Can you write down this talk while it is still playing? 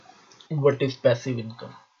What is passive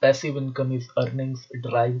income? Passive income is earnings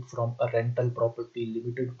derived from a rental property,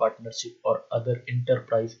 limited partnership, or other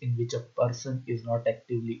enterprise in which a person is not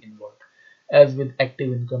actively involved. As with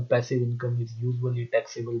active income, passive income is usually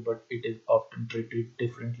taxable, but it is often treated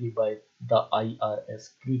differently by the IRS.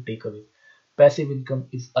 Key takeaways. Passive income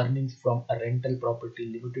is earnings from a rental property,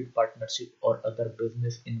 limited partnership, or other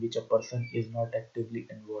business in which a person is not actively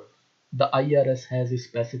involved. The IRS has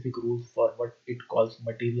specific rules for what it calls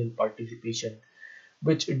material participation,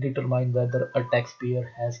 which determine whether a taxpayer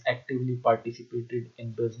has actively participated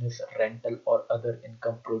in business, rental, or other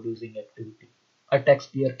income producing activity. A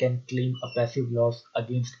taxpayer can claim a passive loss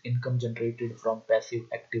against income generated from passive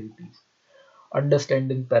activities.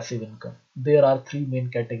 Understanding passive income. There are three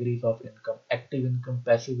main categories of income: active income,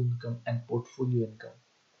 passive income, and portfolio income.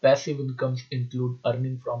 Passive incomes include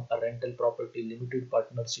earning from a rental property, limited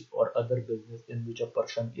partnership, or other business in which a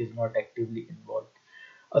person is not actively involved.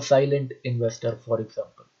 A silent investor, for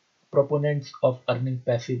example. Proponents of earning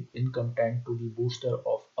passive income tend to be booster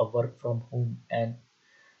of a work from home and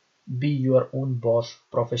be your own boss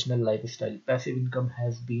professional lifestyle. Passive income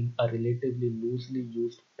has been a relatively loosely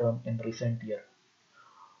used term in recent years.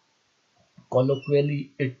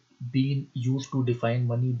 Colloquially, it been used to define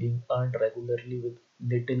money being earned regularly with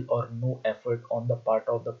little or no effort on the part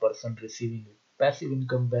of the person receiving it. Passive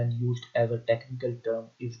income, when used as a technical term,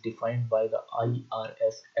 is defined by the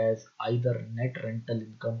IRS as either net rental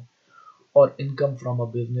income or income from a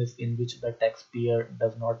business in which the taxpayer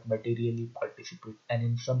does not materially participate, and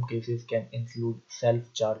in some cases can include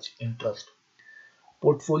self-charged interest.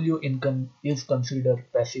 Portfolio income is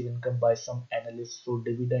considered passive income by some analysts, so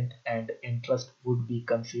dividend and interest would be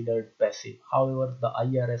considered passive. However, the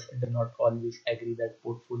IRS does not always agree that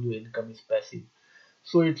portfolio income is passive,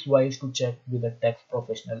 so it's wise to check with a tax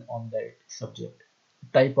professional on that subject.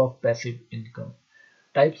 Type of passive income.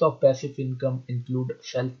 Types of passive income include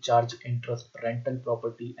self-charged interest, rental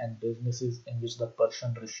property, and businesses in which the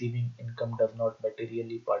person receiving income does not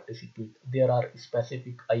materially participate. There are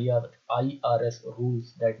specific IRS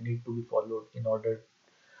rules that need to be followed in order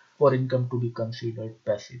for income to be considered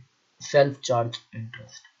passive. Self-charged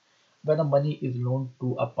interest. When a money is loaned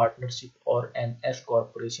to a partnership or an S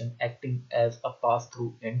corporation acting as a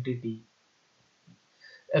pass-through entity,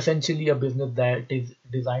 essentially a business that is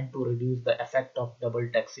designed to reduce the effect of double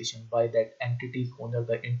taxation by that entity's owner,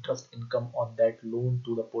 the interest income on that loan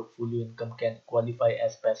to the portfolio income can qualify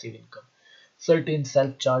as passive income. Certain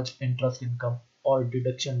self-charged interest income or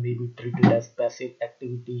deduction may be treated as passive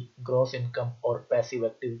activity, gross income, or passive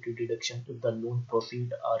activity deduction if the loan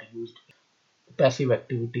proceeds are used passive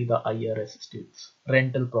activity, the IRS states.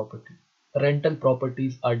 Rental property. Rental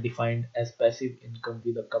properties are defined as passive income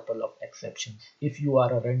with a couple of exceptions. If you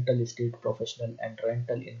are a rental estate professional and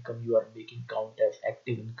rental income you are making count as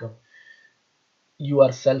active income, you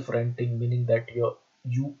are self-renting, meaning that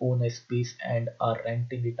you own a space and are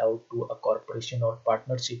renting it out to a corporation or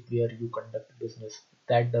partnership where you conduct business.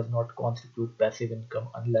 That does not constitute passive income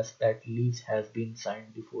unless that lease has been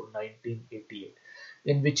signed before 1988,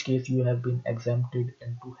 in which case you have been exempted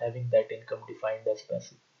into having that income defined as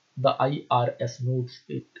passive. The IRS notes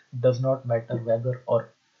it does not matter whether or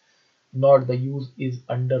not the use is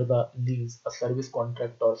under the lease, a service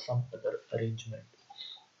contract, or some other arrangement.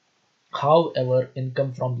 However,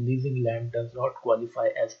 income from leasing land does not qualify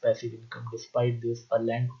as passive income. Despite this, a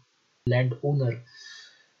landowner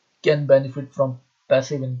can benefit from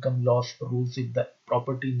passive income loss rules if the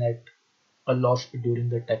property net a loss during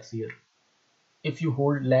the tax year. If you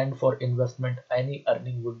hold land for investment, any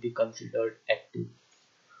earning would be considered active.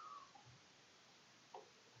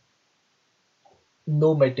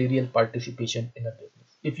 No material participation in a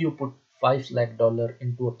business. If you put $5 lakh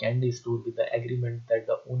into a candy store with the agreement that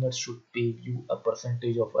the owner should pay you a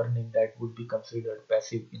percentage of earning, that would be considered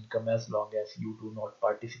passive income as long as you do not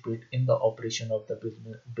participate in the operation of the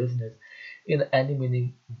business in any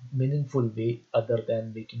meaningful way other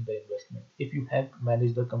than making the investment. If you have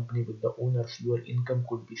managed the company with the owners, your income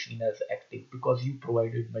could be seen as active because you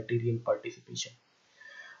provided material participation.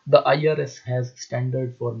 The IRS has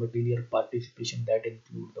standards for material participation that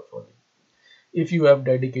include the following. If you have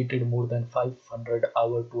dedicated more than 500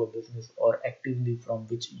 hours to a business or actively from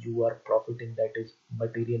which you are profiting, that is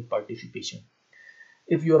material participation.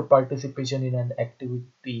 If your participation in an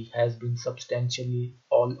activity has been substantially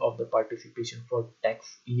all of the participation for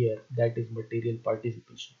tax year, that is material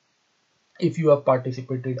participation. If you have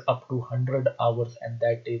participated up to 100 hours and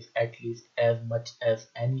that is at least as much as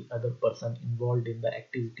any other person involved in the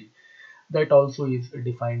activity, that also is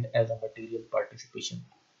defined as a material participation.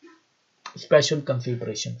 Special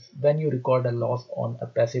considerations. When you record a loss on a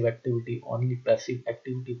passive activity, only passive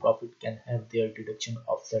activity profit can have their deduction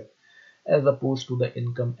offset as opposed to the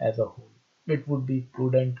income as a whole. It would be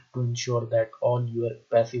prudent to ensure that all your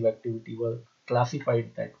passive activity were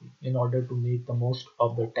classified that way in order to make the most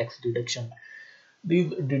of the tax deduction.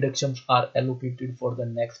 These deductions are allocated for the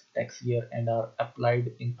next tax year and are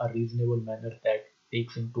applied in a reasonable manner that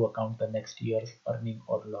takes into account the next year's earning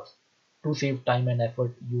or loss. To save time and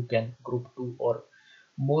effort, you can group two or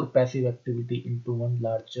more passive activity into one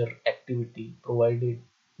larger activity provided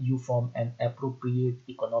you form an appropriate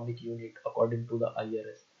economic unit according to the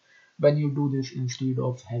IRS. When you do this, instead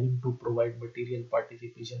of having to provide material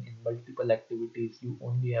participation in multiple activities, you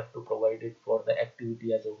only have to provide it for the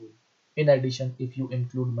activity as a whole. In addition, if you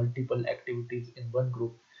include multiple activities in one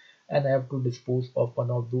group and have to dispose of one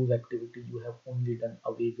of those activities, you have only done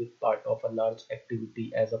away with part of a large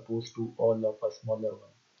activity as opposed to all of a smaller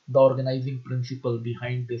one. The organizing principle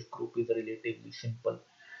behind this group is relatively simple.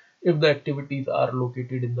 If the activities are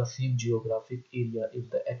located in the same geographic area, if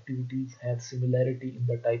the activities have similarity in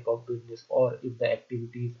the type of business, or if the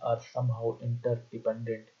activities are somehow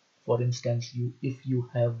interdependent, for instance, if you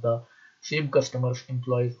have the same customers,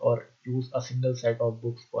 employees, or use a single set of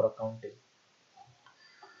books for accounting.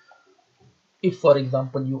 If, for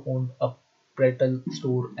example, you own a pretzel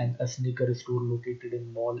store and a sneaker store located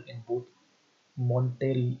in mall in both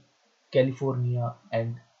Monterey, California,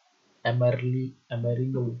 and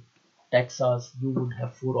Amarillo, Texas, you would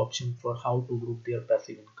have four options for how to group their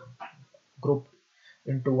passive income. Grouped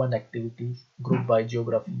into one activities, group by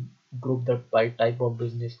geography, group that by type of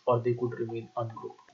business, or they could remain ungrouped.